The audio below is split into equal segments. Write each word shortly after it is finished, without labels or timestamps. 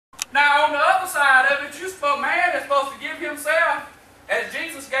Now on the other side of it, man is supposed to give himself as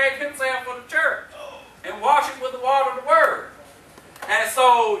Jesus gave himself for the church and wash it with the water of the word. And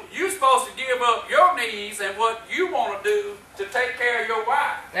so you're supposed to give up your needs and what you want to do to take care of your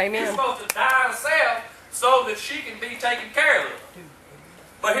wife. Amen. You're supposed to die to self so that she can be taken care of.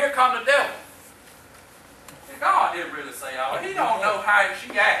 But here comes the devil. God didn't really say all that. He don't know how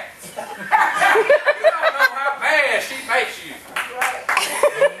she acts. He don't know how bad she makes you.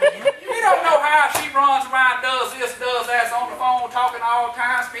 He don't know how she runs around, does this, does that, on the phone, talking all the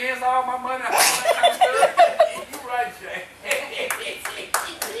time, spends all my money, all that kind of stuff. You're right, Jay.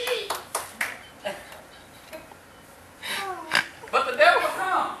 But the devil will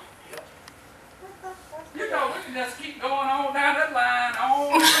come. You know, we can just keep going on down that line,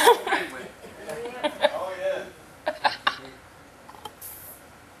 on and on, can't we? Oh, yeah.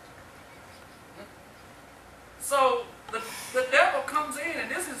 So the devil comes in, and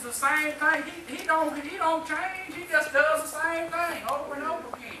this is the same thing. He don't change. He just does the same thing over and over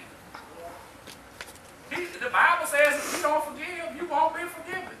again. The Bible says if you don't forgive, you won't be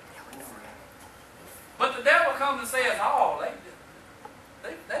forgiven. But the devil comes and says, "Oh,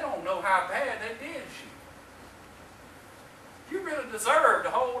 they don't know how bad they did you. You really deserve to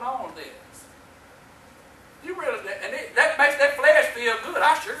hold on to this. You really, and that makes that flesh feel good.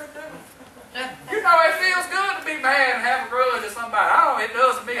 I sure do. You know, it feels good to be mad and have a grudge at somebody. It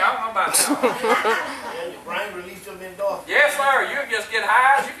does to me. I don't know about y'all. Yeah, your brain releases them endorphins. Yes, sir. You can just get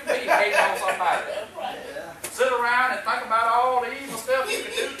high as you can be hating on somebody. Sit around and think about all the evil stuff you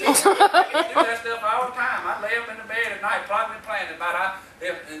can do to them. You can do that stuff all the time. I lay up in the bed at night plotting and planning about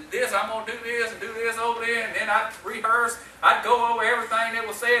this, I'm going to do this and do this over there, and then I'd rehearse. I'd go over everything that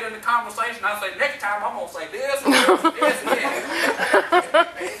was said in the conversation. I'd say, next time I'm going to say this and this and this and this.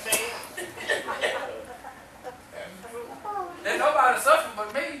 Then nobody suffered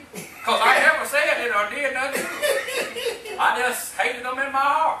but me, because I never said it or did nothing. I just hated them in my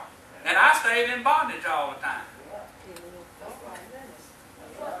heart. And I stayed in bondage all the time.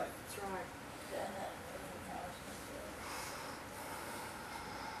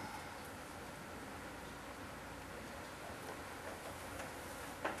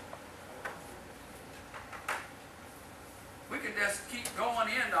 We can just keep going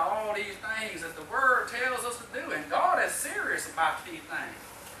into all these things that the Word tells us to do. And God is serious about these things.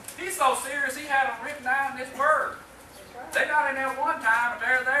 He's so serious, He had them written down in His Word. They're not in there one time, but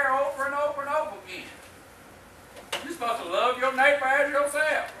they're there over and over and over again. You're supposed to love your neighbor as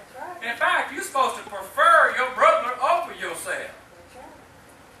yourself. In fact, you're supposed to prefer your brother over yourself.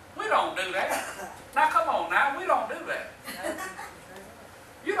 We don't do that. Now, come on now, we don't do that.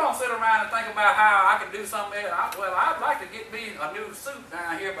 You don't sit around and think about how I can do something else. Well, I'd like to get me a new suit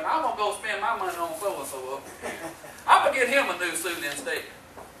down here, but I'm going to go spend my money on so-and-so. I'm going to get him a new suit instead.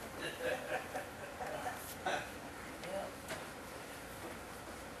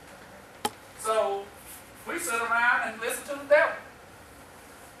 So, we sit around and listen to the devil.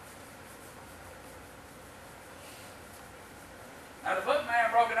 Now, the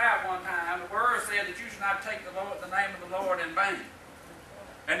bookman broke it out one time. The Word said that you should not take the name of the Lord in vain.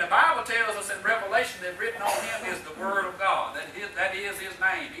 And the Bible tells us in Revelation that written on Him is the Word of God. That is His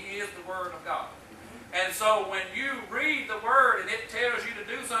name. He is the Word of God. And so when you read the Word and it tells you to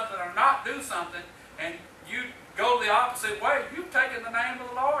do something or not do something, and you go the opposite way, you've taken the name of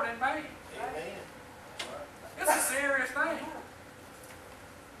the Lord in vain. Amen. It's a serious thing.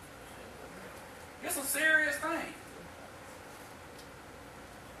 It's a serious thing.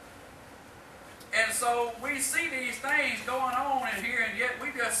 And so we see these things going on in here, and yet we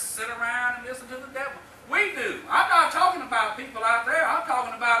just sit around and listen to the devil. We do. I'm not talking about people out there. I'm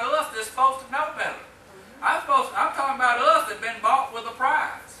talking about us that's supposed to know better. I'm talking about us that have been bought with a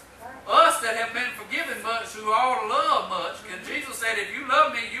price. Us that have been forgiven much who ought to love much. And Jesus said, if you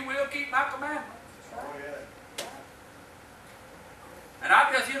love me, you will keep my commandments. Oh, yeah. And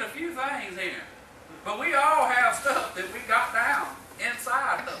I've just hit a few things here. But we all have stuff that we got down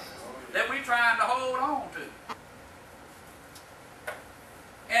inside of us that we're trying to hold on to.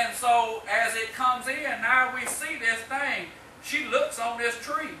 And so as it comes in, now we see this thing. She looks on this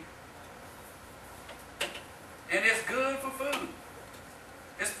tree. And it's good for food.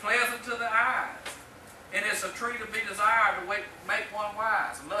 It's pleasant to the eyes. And it's a tree to be desired to make one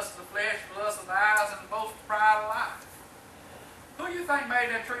wise. The lust of the flesh, the lust of the eyes, and the boast of pride of life. Who do you think made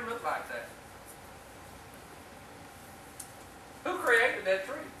that tree look like that? Who created that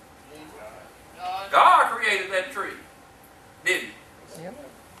tree? God created that tree. Didn't He? Yep.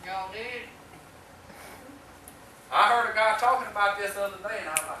 God did. I heard a guy talking about this the other day, and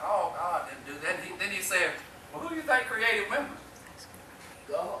I was like, oh, God didn't do that. Then he said, well, who do you think created women?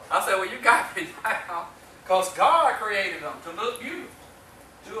 God. I well, you got me now. Because God created them to look beautiful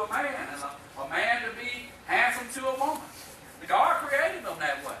to a man, and a man to be handsome to a woman. God created them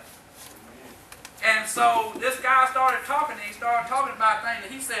that way. And so this guy started talking, and he started talking about things,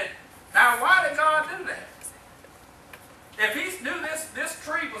 and he said, now why did God do that? If he knew this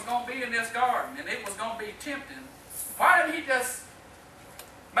tree was going to be in this garden, and it was going to be tempting, why didn't he just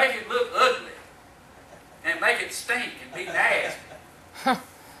make it look ugly, and make it stink, and be nasty?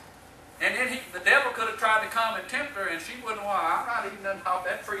 And then the devil could have tried to come and tempt her, and she wouldn't want, I'm not eating nothing off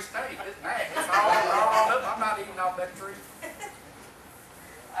that tree steak. It's nasty. It's all up. I'm not eating off that tree.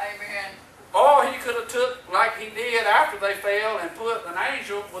 Amen. Or he could have took, like he did after they fell, and put an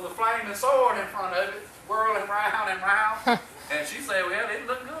angel with a flaming sword in front of it, whirling round and round. And she said, well, it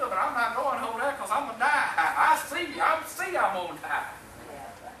looked good, but I'm not going over there because I'm going to die. I see I'm going to die.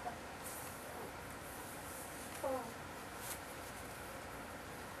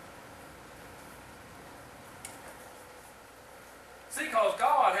 See, because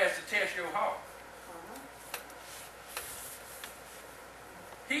God has to test your heart.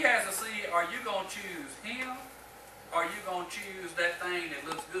 He has to see, are you going to choose him, or are you going to choose that thing that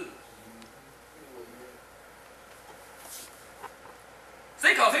looks good? See,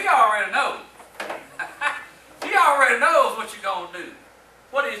 because he already knows. He already knows what you're going to do.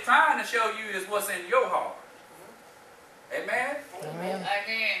 What he's trying to show you is what's in your heart. Amen? Amen.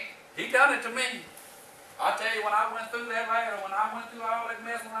 Amen. He done it to me. I tell you, when I went through that ladder, when I went through all that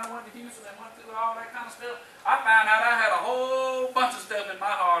mess, when I went to Houston and went through all that kind of stuff, I found out I had a whole bunch of stuff in my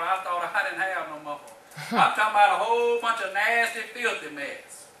heart I thought I didn't have no more. I'm talking about a whole bunch of nasty, filthy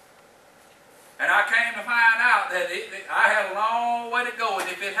mess. And I came to find out that I had a long way to go, and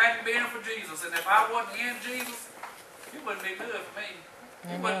if it hadn't been for Jesus, and if I wasn't in Jesus, it wouldn't be good for me.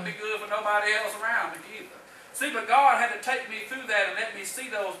 It wouldn't be good for nobody else around me either. See, but God had to take me through that and let me see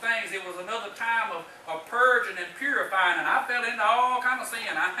those things. It was another time of purging and purifying, and I fell into all kind of sin.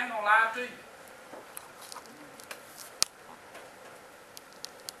 I ain't gonna lie to you.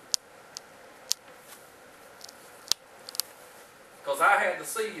 Because I had to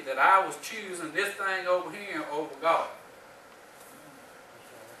see that I was choosing this thing over here over God.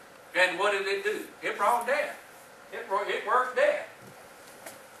 And what did it do? It brought death. It worked death.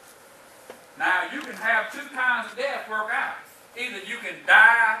 Now, you can have two kinds of death work out. Either you can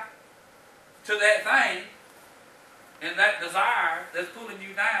die to that thing and that desire that's pulling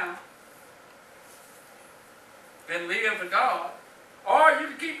you down and live to God, or you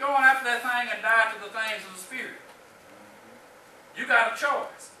can keep going after that thing and die to the things of the Spirit. You got a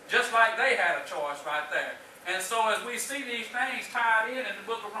choice, just like they had a choice right there. And so as we see these things tied in the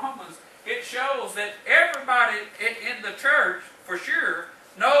book of Romans, it shows that everybody in the church, for sure,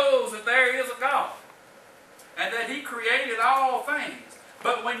 knows that there is a God and that he created all things.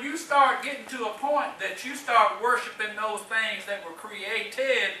 But when you start getting to a point that you start worshiping those things that were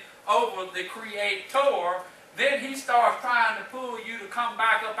created over the Creator, then he starts trying to pull you to come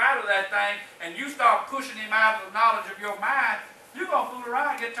back up out of that thing, and you start pushing him out of the knowledge of your mind, you're going to fool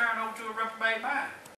around and get turned over to a reprobate mind.